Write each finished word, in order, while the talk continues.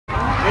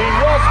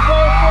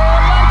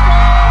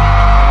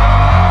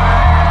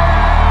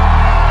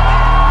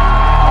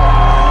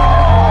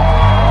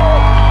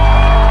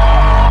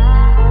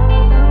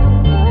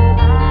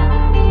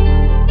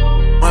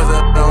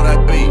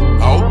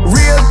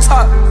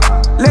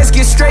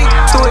get straight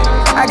to it.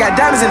 I got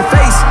diamonds in the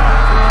face.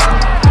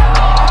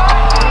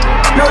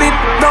 No, they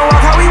don't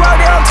walk how we walk,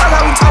 they don't talk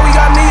how we talk, we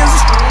got millions.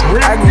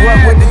 I grew up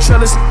with the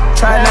trillers,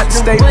 try not to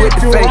stay with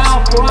the fakes.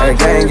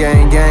 Gang,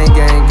 gang, gang,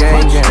 gang,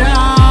 gang, gang.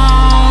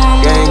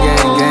 Gang,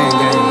 gang, gang,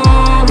 gang.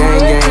 Gang,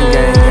 gang,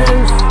 gang,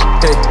 gang.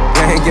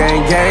 Gang,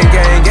 gang, gang,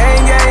 gang,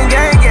 gang, gang,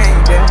 gang, gang.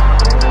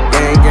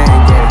 Gang, gang,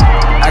 gang.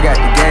 I got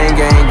the gang,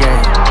 gang, gang.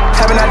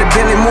 Having out the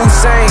Bentley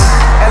Moussain,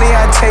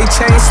 Eliante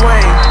chain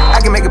swing. I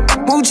can make a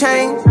boo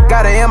chain.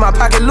 Got it in my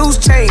pocket, loose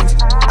change.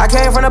 I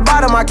came from the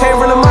bottom, I came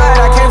from the mud,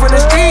 I came from the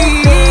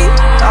street.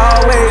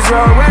 Always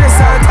roll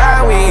Renaissance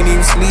time, we ain't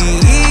even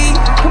sleep.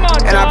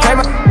 And I play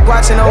my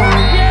watching over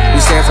me.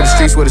 We stand for the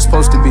streets where it's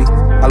supposed to be.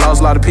 I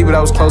lost a lot of people that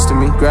was close to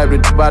me. Grabbed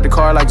it by the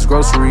car like it's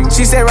groceries.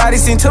 She said, Roddy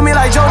seen to me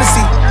like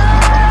Jodeci.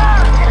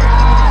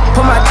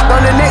 Put my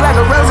on the neck like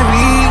a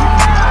rosary.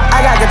 I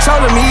got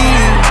control of me.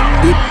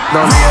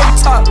 Real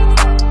talk,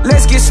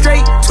 let's get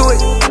straight to it.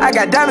 I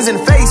got diamonds in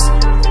the face.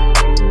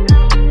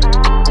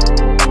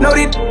 No,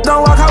 they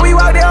don't walk how we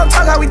walk, they don't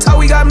talk how we talk,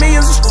 we got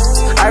millions.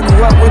 I grew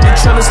up with the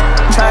trillers,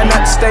 trying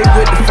not to stay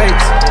with the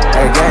fakes.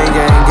 Hey, gang,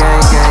 gang,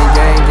 gang, gang,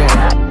 gang, gang.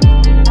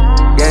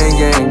 Gang,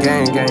 gang,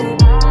 gang, gang.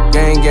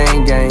 Gang,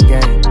 gang, gang,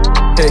 gang.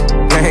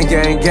 Hey,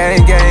 gang,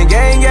 gang, gang, gang,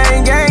 gang,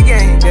 gang, gang,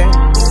 gang, gang.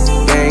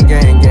 Gang,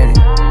 gang, gang.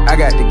 I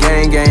got the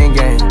gang, gang,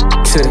 gang.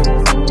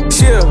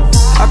 Chill.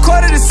 I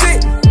quarter to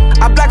sit.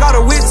 I black all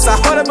the whips. I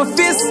hold up a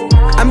fist.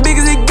 I'm big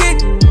as it get.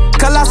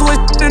 Colossal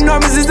with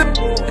enormous is the.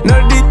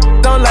 None of these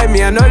don't like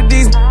me. I know that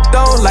these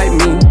don't like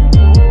me.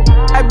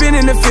 I've been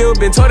in the field,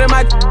 been told that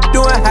my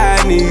doing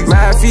high knees.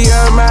 Mafia,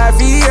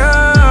 mafia.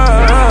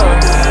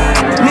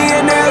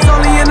 Millionaires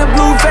only in the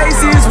blue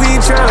faces we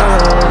trust.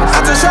 I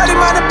just shorty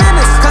mind the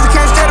business, cause I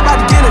can't straight about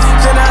the Guinness.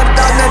 Spend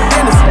 100,000 at the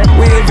dentist.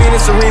 We in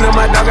Venus Arena,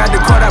 my dog got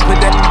the court, I put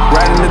that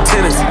right in the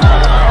tennis.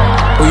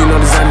 Oh, you know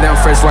the sun down,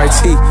 fresh white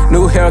tee.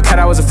 New haircut,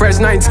 I was a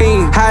fresh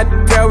 19. Hot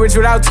girl rich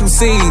without 2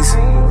 C's.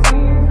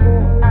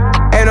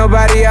 Ain't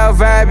nobody out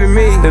vibing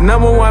me. The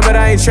number one, but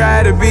I ain't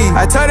trying to be.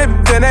 I told it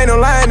that ain't no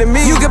lying to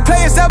me. You can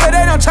play yourself, but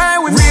they don't try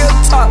with real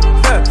talk.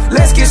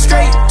 Let's get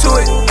straight to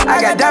it.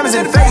 I got diamonds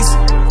in the face.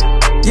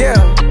 Yeah,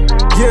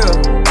 yeah.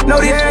 No,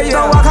 they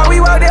don't walk how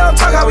we walk, they don't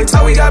talk how we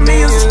talk, we got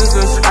millions.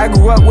 I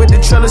grew up with the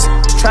trillers,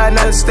 try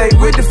not to stay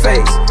with the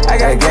fakes. I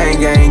got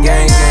gang, gang,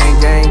 gang, gang,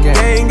 gang,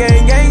 gang, gang,